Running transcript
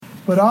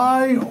But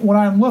I, when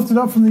I am lifted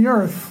up from the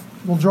earth,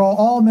 will draw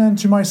all men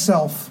to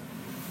myself.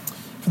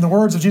 From the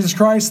words of Jesus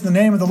Christ, in the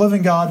name of the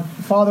living God,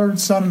 Father,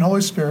 Son, and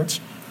Holy Spirit.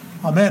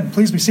 Amen.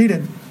 Please be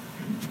seated.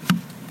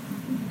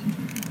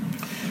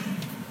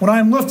 When I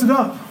am lifted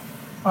up,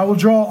 I will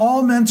draw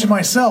all men to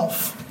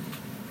myself.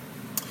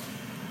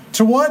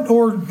 To what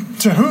or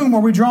to whom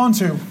are we drawn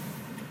to?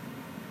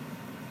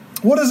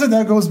 What is it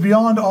that goes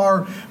beyond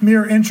our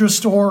mere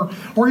interest or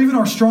even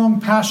our strong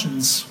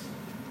passions?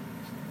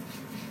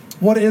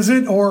 What is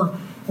it or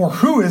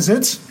who is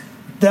it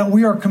that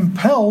we are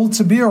compelled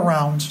to be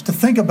around, to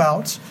think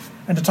about,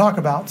 and to talk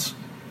about?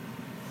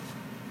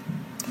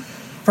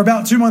 For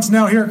about 2 months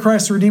now here at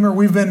Christ the Redeemer,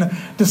 we've been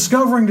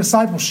discovering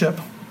discipleship.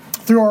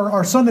 Through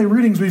our Sunday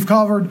readings, we've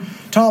covered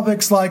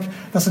topics like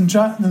the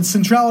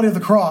centrality of the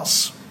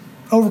cross,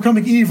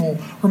 overcoming evil,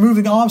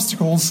 removing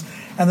obstacles,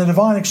 and the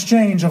divine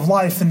exchange of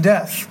life and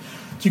death.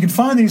 You can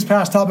find these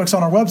past topics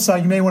on our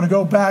website. You may want to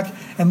go back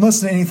and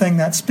listen to anything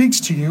that speaks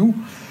to you.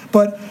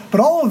 But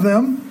all of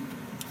them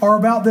are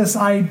about this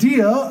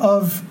idea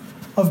of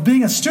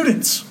being a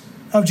student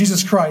of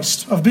Jesus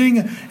Christ, of being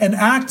an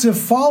active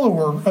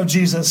follower of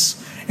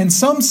Jesus, in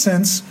some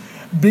sense,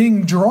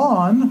 being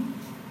drawn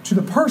to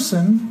the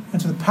person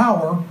and to the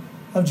power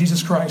of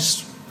Jesus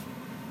Christ.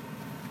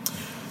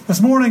 This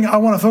morning, I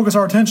want to focus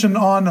our attention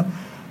on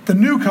the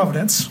new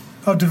covenants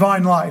of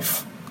divine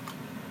life.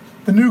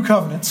 The new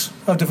covenants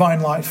of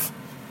divine life.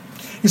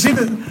 You see,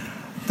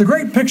 the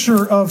great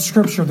picture of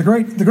Scripture, the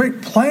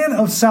great plan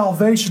of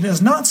salvation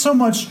is not so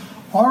much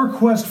our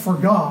quest for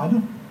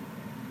God,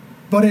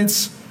 but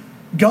it's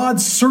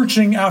God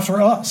searching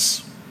after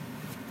us.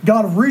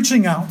 God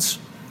reaching out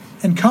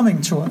and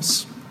coming to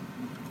us.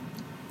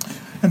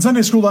 In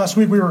Sunday school last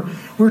week, we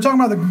were talking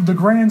about the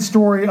grand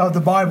story of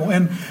the Bible.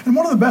 And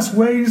one of the best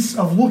ways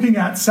of looking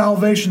at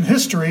salvation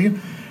history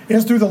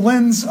is through the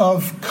lens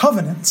of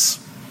covenants.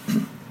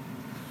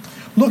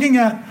 Looking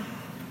at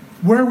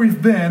where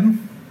we've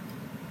been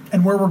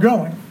and where we're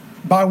going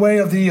by way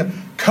of the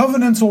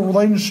covenantal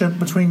relationship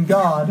between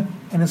God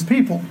and His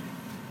people.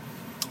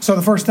 So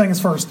the first thing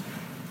is first.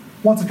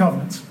 What's a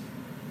covenant?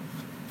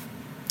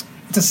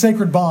 It's a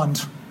sacred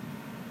bond.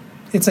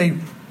 It's a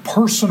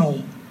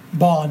personal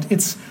bond.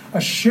 It's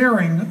a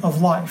sharing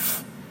of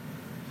life.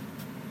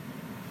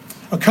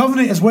 A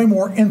covenant is way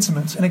more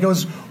intimate, and it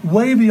goes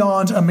way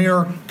beyond a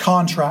mere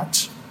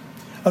contract.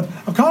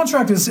 A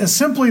contract is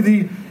simply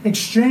the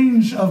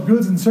exchange of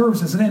goods and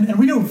services, and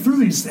we go through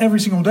these every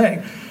single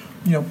day.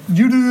 You know,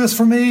 you do this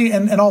for me,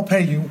 and I'll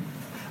pay you.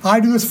 I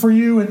do this for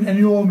you, and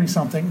you owe me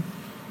something.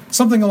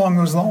 Something along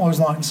those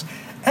lines.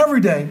 Every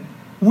day,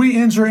 we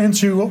enter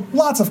into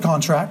lots of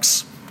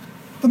contracts.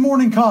 The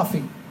morning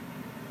coffee.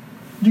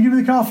 You give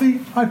me the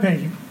coffee, I pay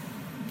you.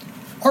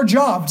 Our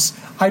jobs.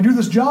 I do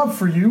this job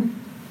for you,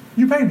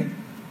 you pay me.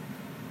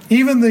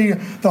 Even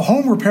the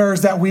home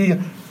repairs that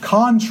we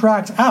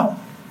contract out,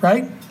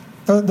 right?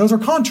 Those are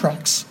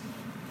contracts.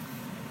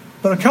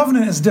 But a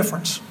covenant is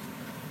different.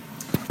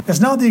 It's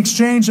not the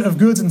exchange of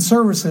goods and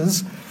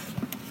services,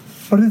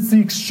 but it's the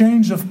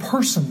exchange of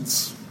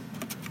persons.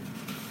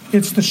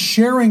 It's the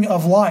sharing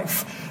of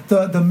life.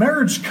 The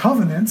marriage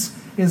covenant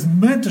is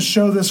meant to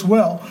show this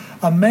well.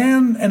 A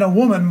man and a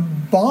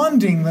woman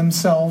bonding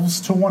themselves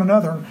to one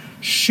another,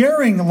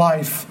 sharing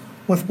life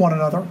with one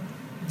another,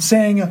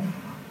 saying,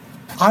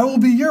 I will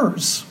be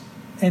yours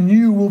and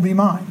you will be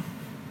mine.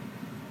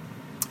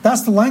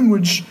 That's the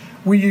language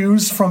we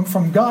use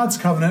from God's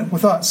covenant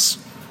with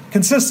us.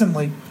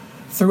 Consistently,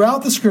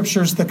 throughout the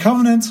Scriptures, the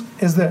covenant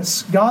is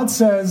this. God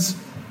says,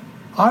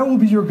 I will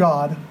be your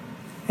God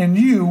and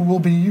you will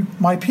be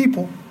my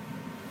people.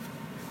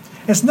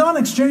 It's not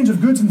an exchange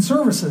of goods and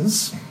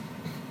services,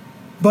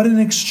 but an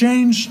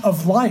exchange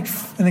of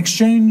life, an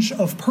exchange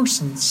of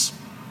persons.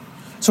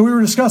 So we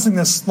were discussing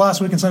this last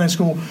week in Sunday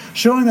school,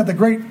 showing that the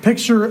great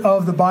picture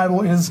of the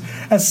Bible is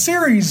a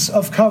series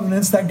of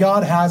covenants that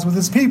God has with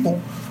His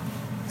people.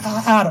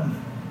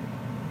 Adam,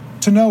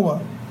 to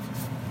Noah,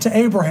 to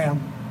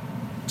Abraham,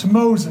 to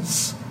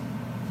Moses,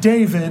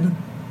 David,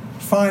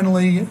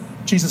 finally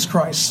Jesus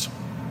Christ.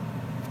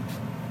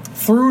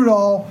 Through it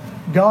all,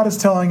 God is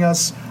telling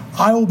us,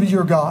 I will be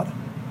your God,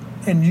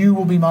 and you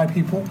will be my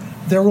people.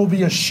 There will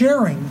be a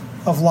sharing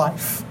of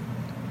life.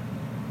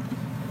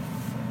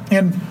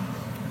 And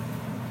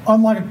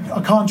unlike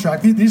a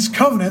contract, these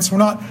covenants were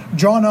not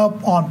drawn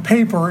up on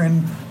paper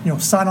and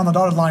signed on the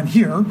dotted line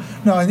here.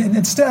 No,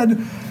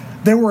 instead,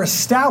 they were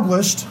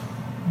established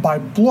by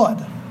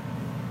blood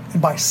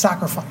and by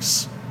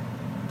sacrifice.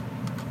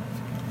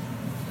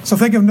 So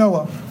think of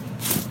Noah.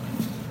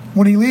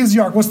 When he leaves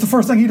the ark, what's the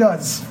first thing he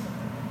does?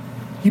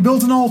 He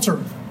builds an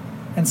altar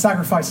and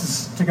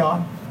sacrifices to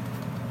God.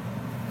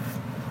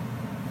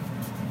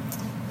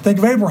 Think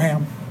of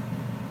Abraham.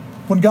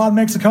 When God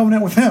makes a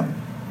covenant with him,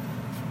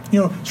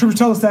 Scripture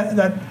tells us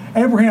that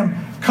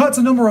Abraham cuts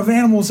a number of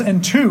animals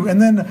in two,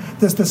 and then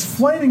this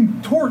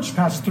flaming torch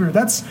passed through.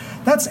 That's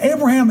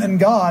Abraham and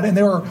God, and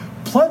they were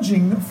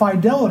pledging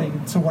fidelity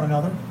to one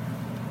another.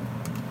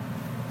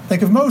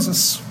 Think of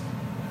Moses.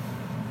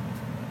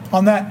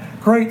 On that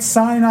great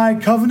Sinai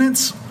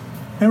covenant,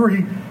 and where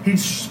he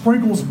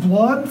sprinkles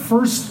blood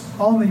first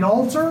on the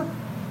altar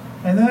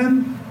and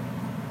then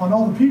on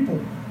all the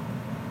people.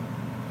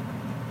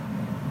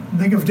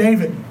 Think of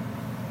David,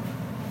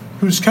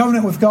 whose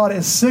covenant with God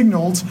is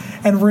signaled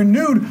and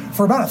renewed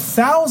for about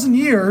 1,000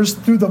 years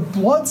through the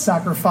blood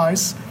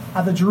sacrifice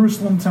at the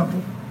Jerusalem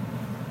temple.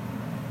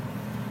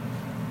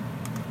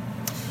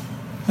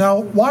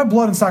 Now, why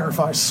blood and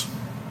sacrifice?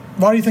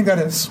 Why do you think that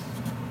is?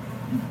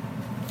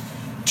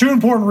 Two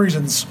important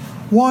reasons.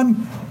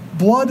 One,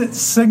 blood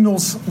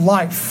signals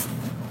life.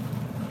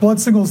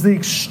 Blood signals the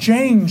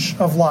exchange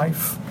of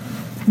life.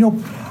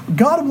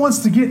 God wants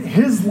to get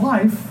his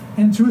life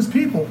into his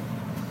people,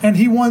 and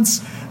he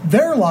wants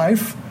their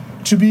life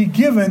to be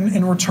given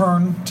in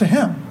return to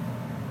him.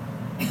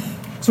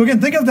 So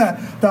again, think of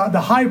that,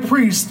 the high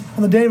priest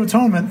on the Day of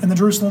Atonement in the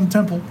Jerusalem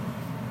temple.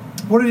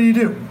 What did he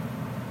do?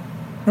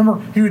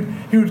 Remember,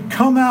 he would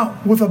come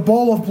out with a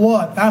bowl of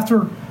blood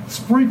after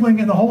sprinkling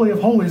in the Holy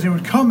of Holies. He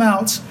would come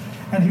out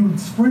and he would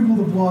sprinkle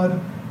the blood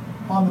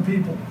on the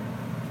people.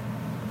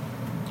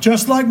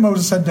 Just like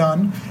Moses had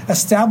done,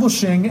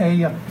 establishing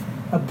a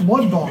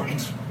blood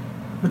bond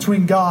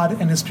between God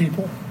and his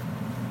people.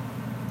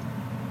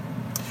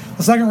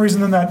 The second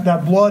reason then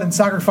that blood and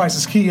sacrifice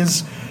is key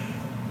is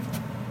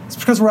it's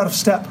because we're out of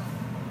step.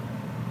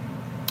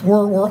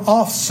 We're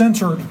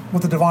off-centered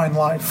with the divine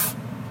life.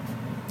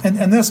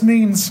 And this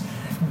means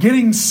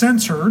getting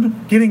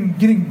centered,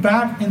 getting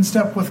back in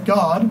step with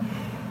God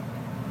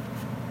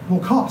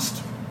will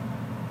cost.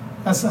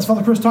 As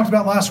Father Chris talked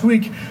about last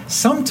week,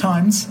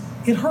 sometimes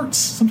it hurts.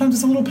 Sometimes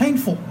it's a little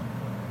painful.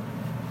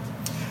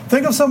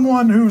 Think of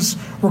someone who's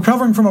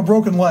recovering from a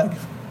broken leg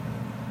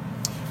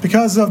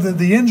because of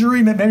the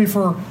injury, maybe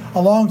for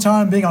a long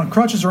time being on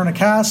crutches or in a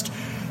cast.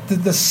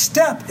 The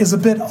step is a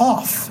bit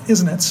off,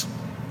 isn't it?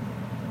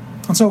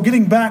 And so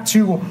getting back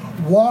to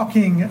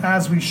walking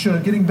as we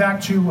should, getting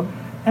back to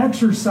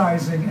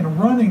exercising and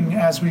running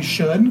as we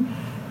should,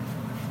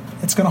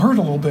 it's going to hurt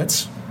a little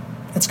bit.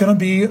 It's going to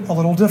be a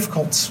little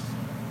difficult.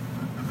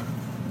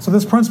 So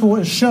this principle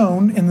is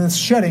shown in this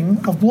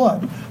shedding of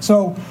blood.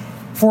 So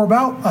for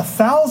about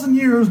 1,000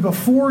 years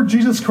before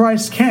Jesus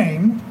Christ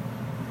came,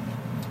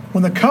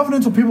 when the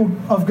covenantal people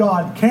of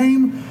God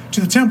came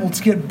to the temple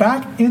to get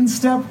back in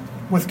step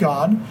with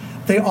God,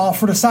 they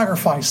offered a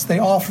sacrifice. They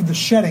offered the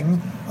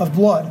shedding of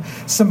blood.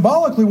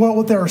 Symbolically,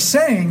 what they were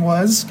saying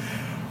was,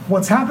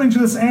 what's happening to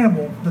this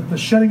animal, the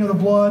shedding of the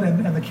blood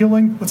and the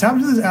killing, what's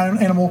happening to this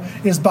animal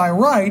is by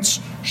rights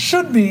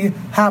should be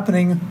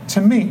happening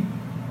to me.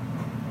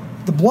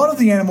 The blood of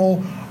the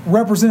animal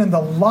represented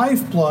the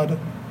lifeblood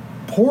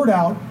poured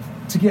out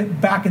to get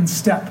back in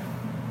step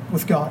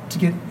with God, to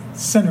get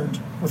centered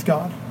with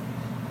God.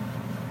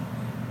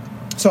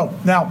 So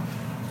now,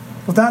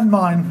 with that in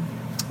mind,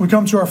 we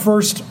come to our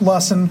first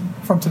lesson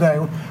from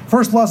today.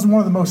 First lesson, one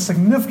of the most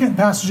significant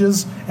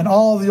passages in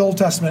all of the Old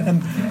Testament.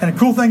 And the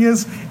cool thing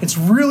is, it's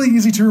really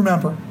easy to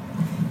remember.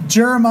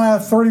 Jeremiah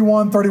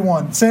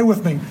 31:31. Say it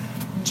with me.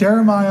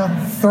 Jeremiah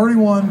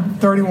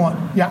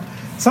 31:31. Yeah.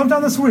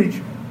 Sometime this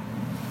week,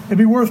 it'd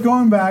be worth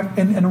going back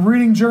and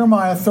reading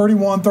Jeremiah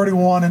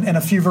 31:31 and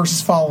a few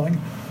verses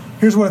following.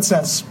 Here's what it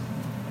says.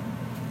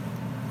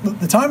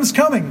 The time is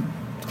coming,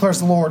 declares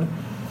the Lord,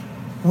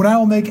 when I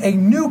will make a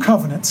new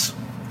covenant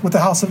with the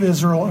house of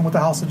Israel and with the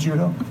house of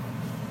Judah.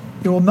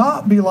 It will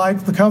not be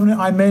like the covenant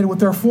I made with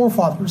their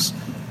forefathers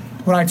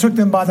when I took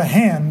them by the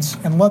hand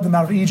and led them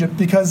out of Egypt,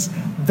 because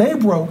they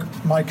broke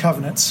my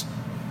covenants,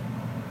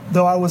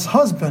 though I was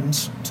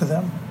husband to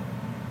them.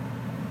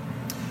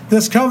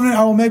 This covenant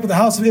I will make with the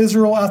house of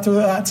Israel after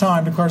that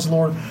time, declares the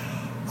Lord.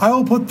 I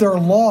will put their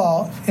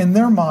law in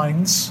their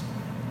minds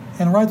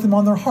and write them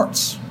on their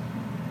hearts.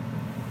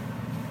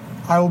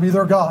 I will be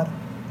their God,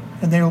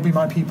 and they will be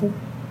my people.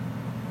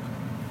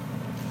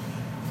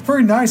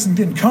 Very nice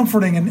and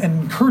comforting and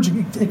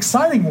encouraging,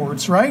 exciting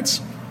words, right?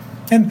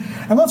 And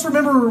let's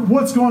remember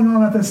what's going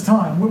on at this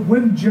time,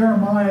 when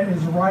Jeremiah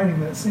is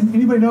writing this.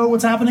 Anybody know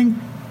what's happening?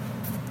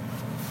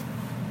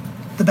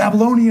 The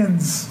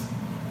Babylonians,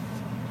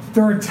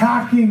 they're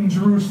attacking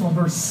Jerusalem.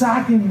 They're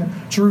sacking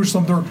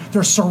Jerusalem.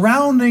 They're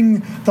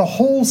surrounding the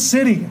whole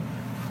city.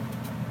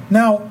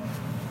 Now,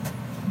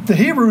 the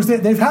Hebrews,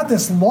 they've had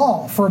this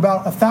law for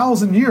about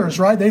 1,000 years,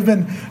 right? They've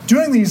been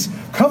doing these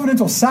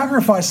covenantal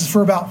sacrifices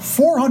for about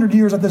 400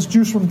 years at this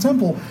Jerusalem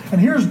temple.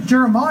 And here's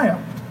Jeremiah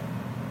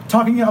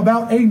talking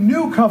about a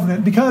new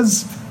covenant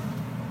because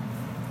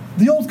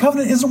the old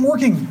covenant isn't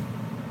working.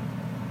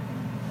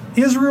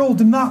 Israel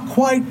did not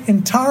quite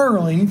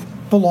entirely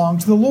belong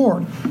to the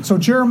Lord. So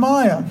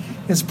Jeremiah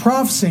is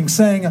prophesying,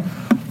 saying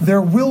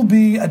there will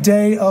be a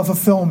day of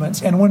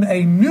fulfillment. And when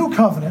a new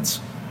covenant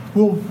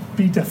will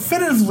be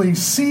definitively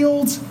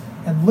sealed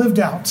and lived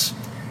out.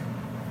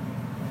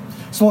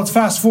 So let's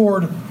fast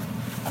forward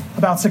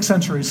about 6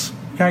 centuries.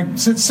 Okay,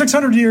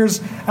 600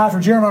 years after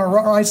Jeremiah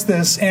writes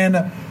this,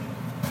 and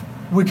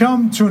we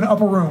come to an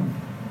upper room,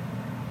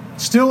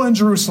 still in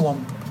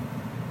Jerusalem.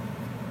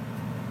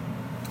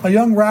 A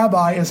young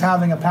rabbi is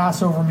having a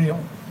Passover meal.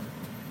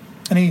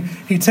 And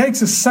he takes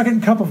his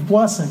second cup of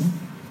blessing,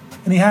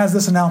 and he has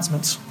this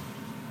announcement.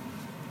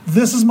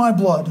 This is my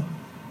blood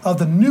of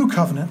the new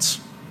covenant,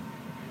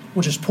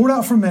 which is poured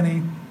out for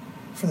many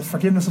for the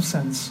forgiveness of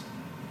sins.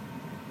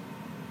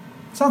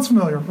 Sounds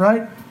familiar,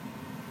 right?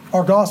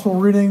 Our gospel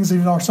readings,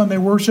 even our Sunday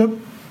worship,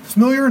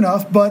 familiar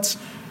enough, but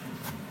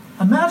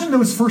imagine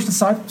those first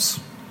disciples.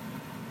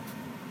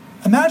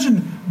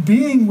 Imagine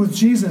being with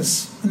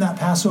Jesus in that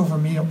Passover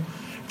meal.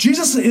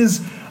 Jesus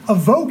is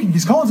evoking,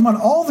 he's calling to mind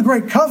all the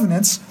great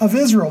covenants of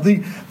Israel,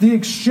 the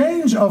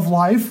exchange of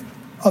life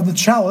of the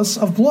chalice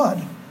of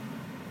blood.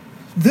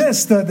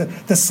 This,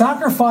 the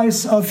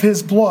sacrifice of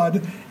his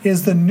blood,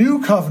 is the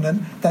new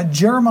covenant that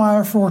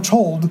Jeremiah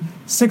foretold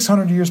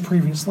 600 years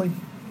previously.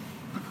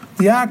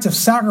 The act of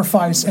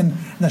sacrifice and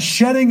the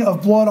shedding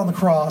of blood on the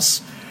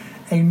cross,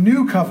 a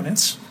new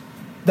covenant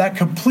that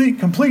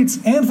completes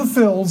and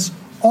fulfills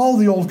all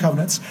the old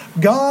covenants.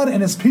 God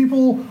and his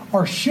people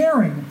are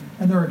sharing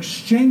and they're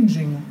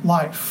exchanging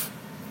life.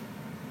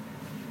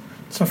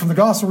 So from the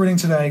gospel reading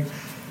today,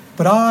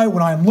 but I,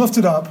 when I am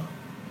lifted up,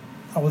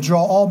 I will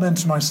draw all men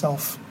to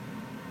myself.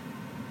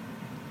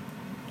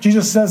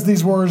 Jesus says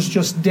these words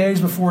just days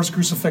before his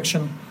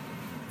crucifixion.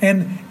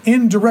 And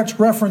in direct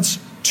reference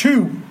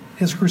to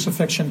his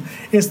crucifixion,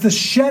 it's the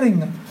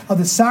shedding of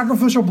the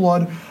sacrificial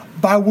blood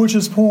by which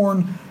is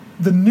born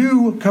the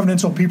new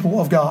covenantal people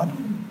of God.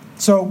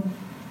 So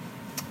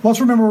let's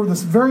remember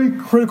this very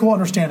critical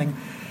understanding.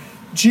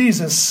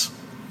 Jesus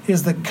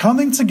is the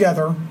coming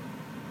together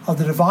of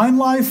the divine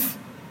life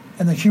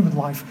and the human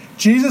life.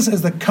 Jesus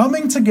is the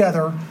coming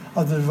together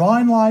of the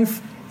divine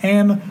life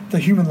and the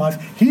human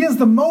life. He is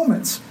the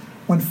moment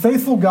when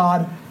faithful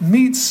God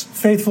meets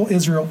faithful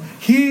Israel.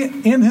 He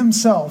in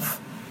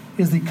himself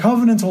is the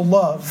covenantal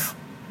love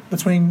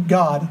between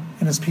God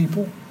and his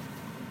people.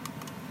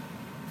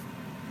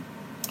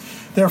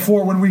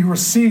 Therefore, when we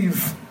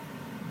receive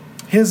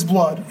his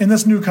blood in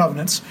this new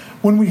covenant,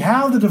 when we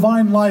have the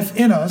divine life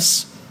in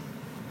us,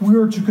 we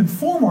are to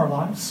conform our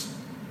lives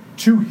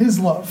to his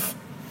love.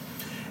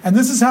 And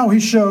this is how he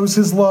shows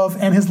his love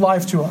and his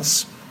life to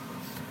us.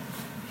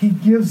 He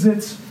gives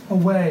it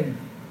away.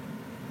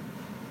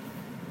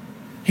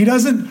 He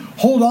doesn't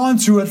hold on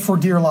to it for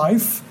dear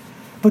life,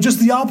 but just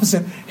the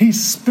opposite. He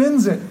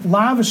spends it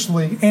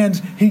lavishly and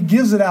he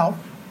gives it out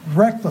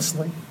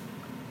recklessly.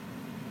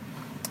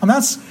 And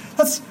that's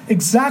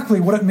exactly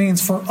what it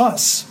means for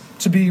us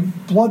to be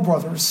blood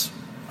brothers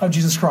of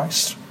Jesus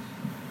Christ.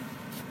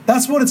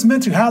 That's what it's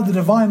meant to have the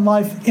divine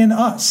life in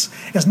us.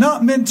 It's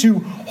not meant to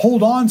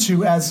hold on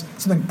to as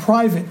something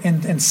private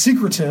and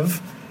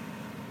secretive,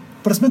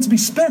 but it's meant to be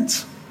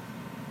spent.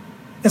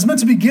 It's meant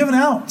to be given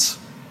out.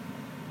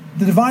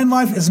 The divine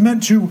life is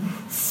meant to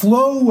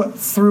flow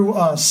through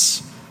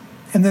us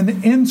and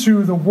then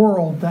into the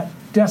world that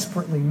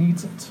desperately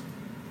needs it.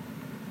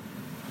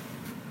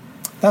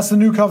 That's the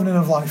new covenant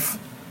of life.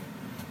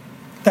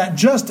 That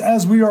just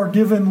as we are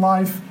given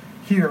life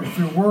here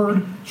through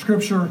word,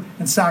 scripture,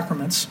 and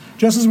sacraments,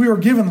 just as we are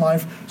given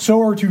life,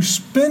 so are to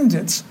spend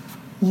it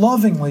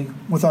lovingly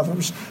with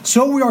others.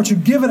 So we are to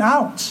give it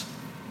out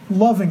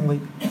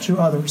lovingly to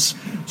others.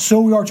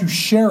 So we are to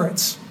share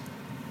it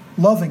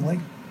lovingly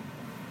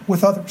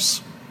with others.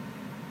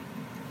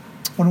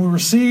 When we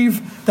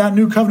receive that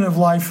new covenant of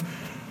life,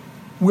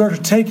 we are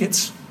to take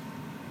it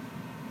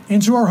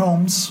into our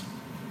homes,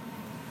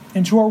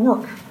 into our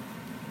work,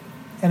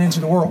 and into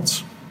the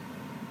world.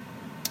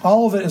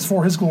 All of it is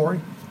for his glory,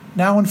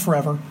 now and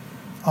forever.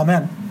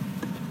 Amen.